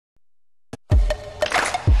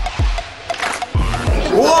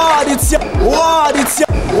It's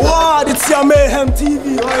your Mayhem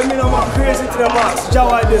TV. I mean, I'm crazy to the max.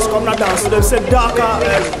 Jawai this come not down. So they said Darker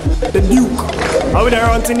and the Duke. I went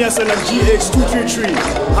around 10 years on a GH233.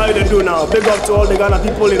 How you they do now? Big up to all the Ghana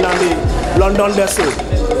people in London there. So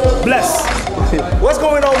bless. What's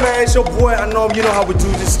going on, man? It's your boy. I know you know how we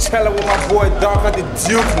do. Just chilling with my boy Darker the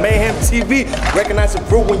Duke. Mayhem TV. Recognize a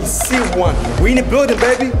bro when you see one. We in the building,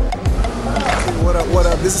 baby. What up, what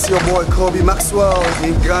up? This is your boy Kobe Maxwell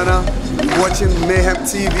in Ghana. Watching Mayhem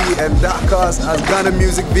TV and Darker's as Ghana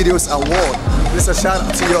Music Videos Award. This is a shout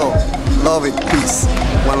out to y'all. Love it. Peace.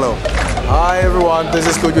 One love. Hi everyone, this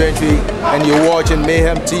is KOJO and you're watching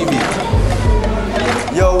Mayhem TV.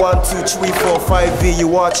 Yo, 1, 2, 3, 4, 5V, you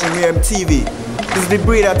watching Mayhem TV. This is the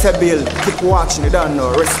breeder Tabil. Keep watching, you don't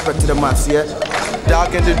know. Respect to the mass, yeah?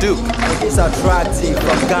 Dark and the Duke. It's a drag team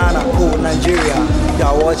from Ghana, Nigeria.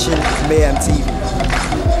 You're watching Mayhem TV.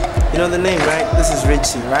 You know the name, right? This is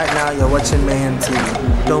REGGIE. Right now, you're watching Mayhem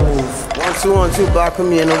TV. Don't move. 1, 2, 1, 2, back with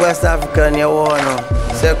me in the West Africa and you're one now.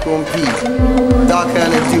 Second P. Darker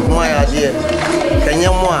and the Duke, my idea. Can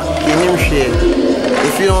you share?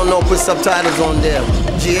 If you don't know, put subtitles on there.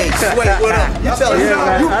 GH. Wait, what up? You tell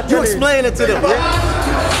them. You explain it to them.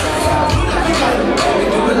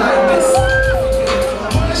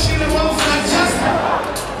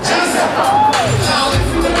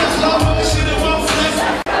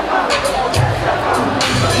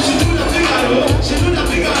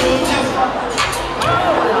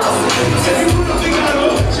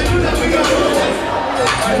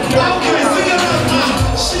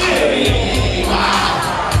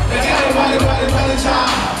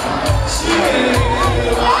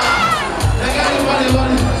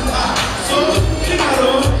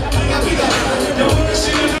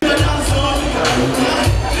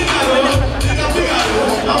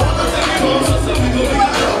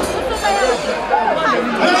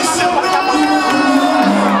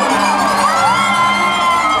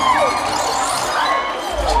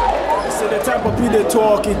 They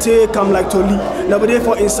talk, it take, I'm like Toli. Never there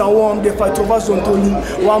for instant warm, they fight over zone Toli.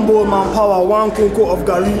 One bowl man power, one conco of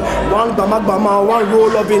Gary, one Bamak Bama, one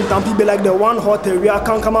roll of in Tampi be like the one hot area,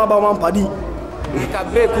 can't come about one paddy.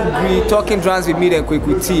 Talking drums with me then quick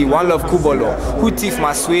one love KUBORLOR. Who thief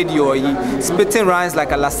my suede yo ye. Spitting rhymes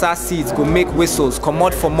like a lassa seeds go make whistles. Come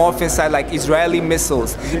out from off inside like Israeli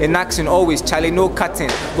missiles. In action always, Charlie no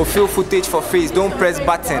cutting. Go fill footage for face, don't press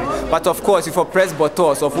button. But of course if you press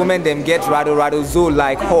buttons of women them get rattle zoo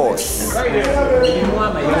like horse.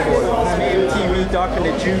 TV Dark and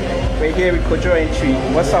the Duke. We're here with KOJO entry.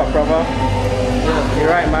 What's up, brother? You're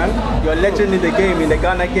right, man. You're a legend in the game, in the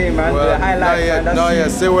Ghana game, man. Well, the highlights, man. No, yeah,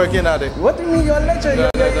 still working at it. What do you mean you're a legend?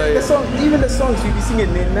 The song, even the songs you be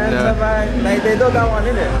singing, like they don't got one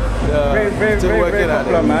in it. Yeah. Very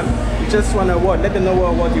popular, man. You just want to let them know what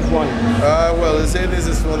award you've won. Well, they say this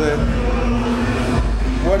is for the.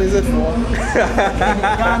 What is it for?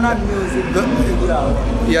 Ghana Music Video.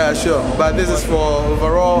 Yeah, sure. But this is for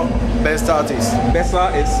overall best artist. Best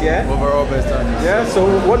artist, yeah? Overall best artist. Yeah, so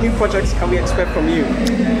what new projects can we expect from you?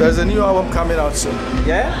 There's a new album coming out soon.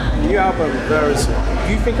 Yeah? New album? Very soon.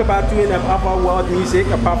 Do you think about doing other world music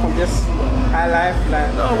apart from just high life?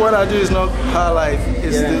 Like? No, what I do is not high life.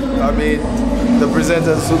 It's the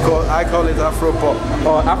presenters who I call it Afro pop.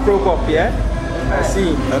 Oh, Afro pop, yeah? I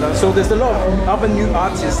see. So there's a lot of other new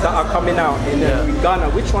artists that are coming out in Ghana.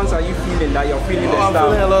 Which ones are you feeling that you're feeling the style? I'm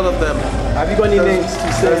feeling a lot of them. Have you got any names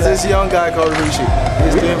to say? There's this young guy called REGGIE.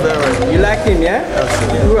 He's doing very well. You like him, yeah?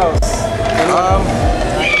 Absolutely. Who else?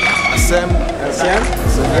 ASEM. ASEM?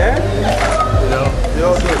 Yeah? You know,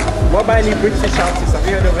 they're all good. What about any British artists? Have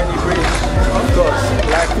you heard of any British? Of course.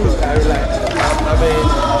 Like who? I mean,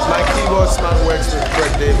 my keyboard man works with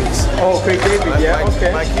Craig Davies. Oh, Craig Davies, yeah,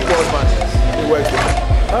 okay. My keyboard man, he works with him.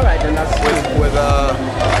 Alright, then that's with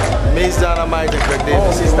Mace Dynamite and Craig Davies.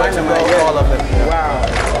 Oh, Mace Dynamite, yeah. All of them. Yeah. Wow,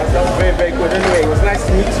 that's very good. Anyway, it was nice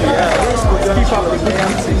to meet you. Yeah, keep up the good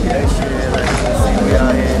music. We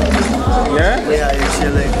are here. Yeah? We are here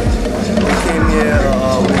chilling. We came here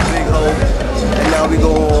with big hope, and now we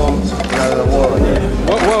go home.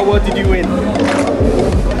 What did you win? I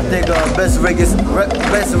think best reggae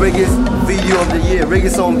video of the year, reggae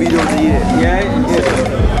song video of the year.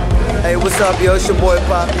 Yeah. Hey, what's up, yo? It's your boy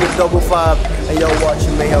Poppy of Double 5, and y'all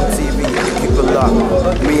watching Mayhem TV. Keep it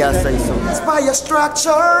locked. Me, I say so. Inspire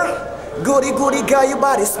structure, goody girl, your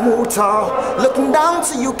body smoother. Looking down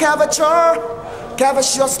to you, curvature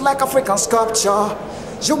just like African sculpture.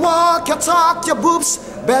 You walk, you talk, your boobs,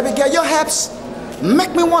 baby girl, your hips.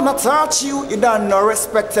 Make me wanna touch you. You don't know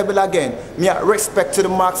respectable again. Me respect to the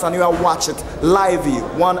marks and you are watch it live.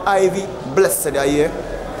 One Ivy, blessed are you.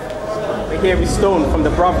 here with Stone from the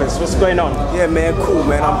Brothers. What's going on? Yeah, man, cool,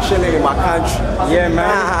 man. I'm chilling in my country. Yeah,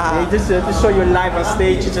 man. You just to show you live on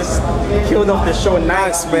stage, you just killed off the show.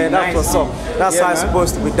 Nice, man. That's what's up. That's how it's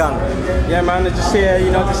supposed to be done. Yeah, man. Just here,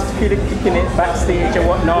 you know, just kicking it backstage and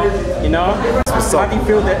whatnot. You know. How do you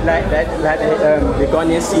feel that the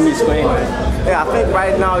Ghanaian scene is going? Yeah, I think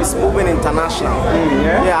right now it's moving international.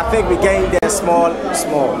 Yeah, I think we're getting there small.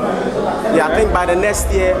 Yeah, I think by the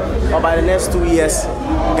next year or by the next 2 years,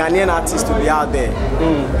 Ghanaian artists will be out there.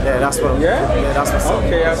 Yeah, that's what. Yeah, that's what's up.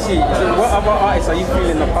 Okay, I see. So what other artists are you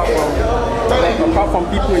feeling apart from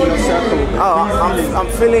people in your circle? Oh, I'm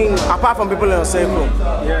feeling apart from people in your circle.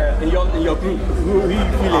 Yeah, in your group, who are you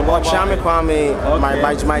feeling? About Shami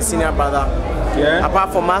Kwame, my senior brother. Yeah.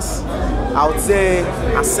 Apart from us, I would say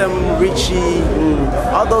ASEM, REGGIE,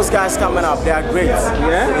 all those guys coming up, they are great.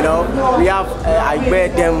 Yeah. You know, we have I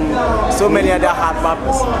read them, so many other hard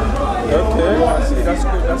rappers. Okay, I see. That's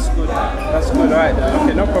good. All right.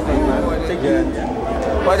 Okay, no problem, man. Take care.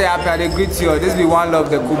 What they happen? They greet you. This be WANLUV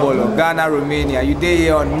the KUBORLOR, Ghana, Romania. You day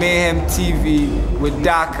here on Mayhem TV with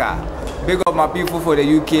Dhaka. Big up my people for the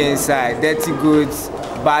UK inside. Dirty Goods,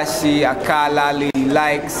 Bashi, Akala, Lady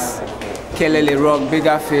Likes, Kelele Rock,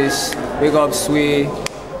 Bigger Fish, big up Sway,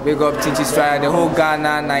 big up Tinchi Strider, the whole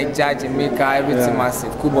Ghana, Nigeria, Jamaica, everything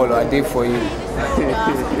massive. KUBORLOR, I did for you.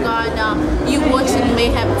 Ghana, you watching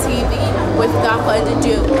Mayhem TV with Dhaka and the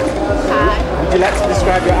Duke. Hi. Would you like to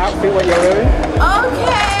describe your outfit, what you're wearing?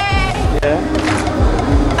 Okay. Yeah.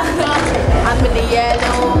 I'm in the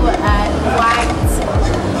yellow and white.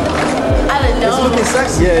 I don't know. It's looking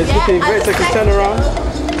sexy. Yeah, it's looking great. So you can turn around.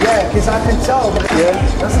 Yeah, because I can tell. Yeah.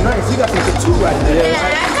 That's nice. You got some couture right there.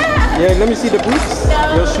 Yeah, let me see the boots,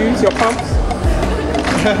 your shoes, your pumps.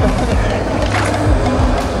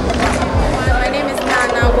 My name is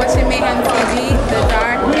Nana, watching Mayhem TV, the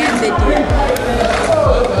dark and the deep.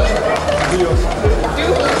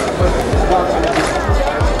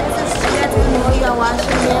 You are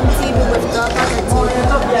watching Mayhem TV with Dhaka and the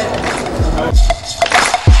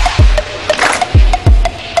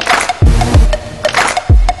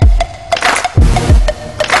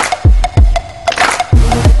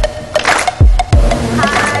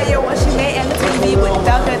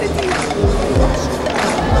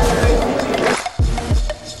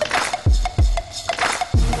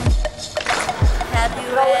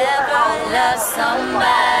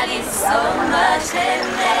somebody so much it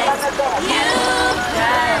makes you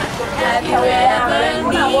cry. Have you ever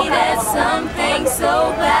needed something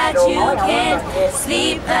so bad you can't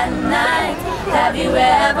sleep at night? Have you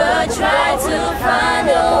ever tried to find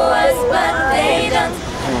the words but they don't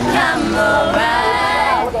come around?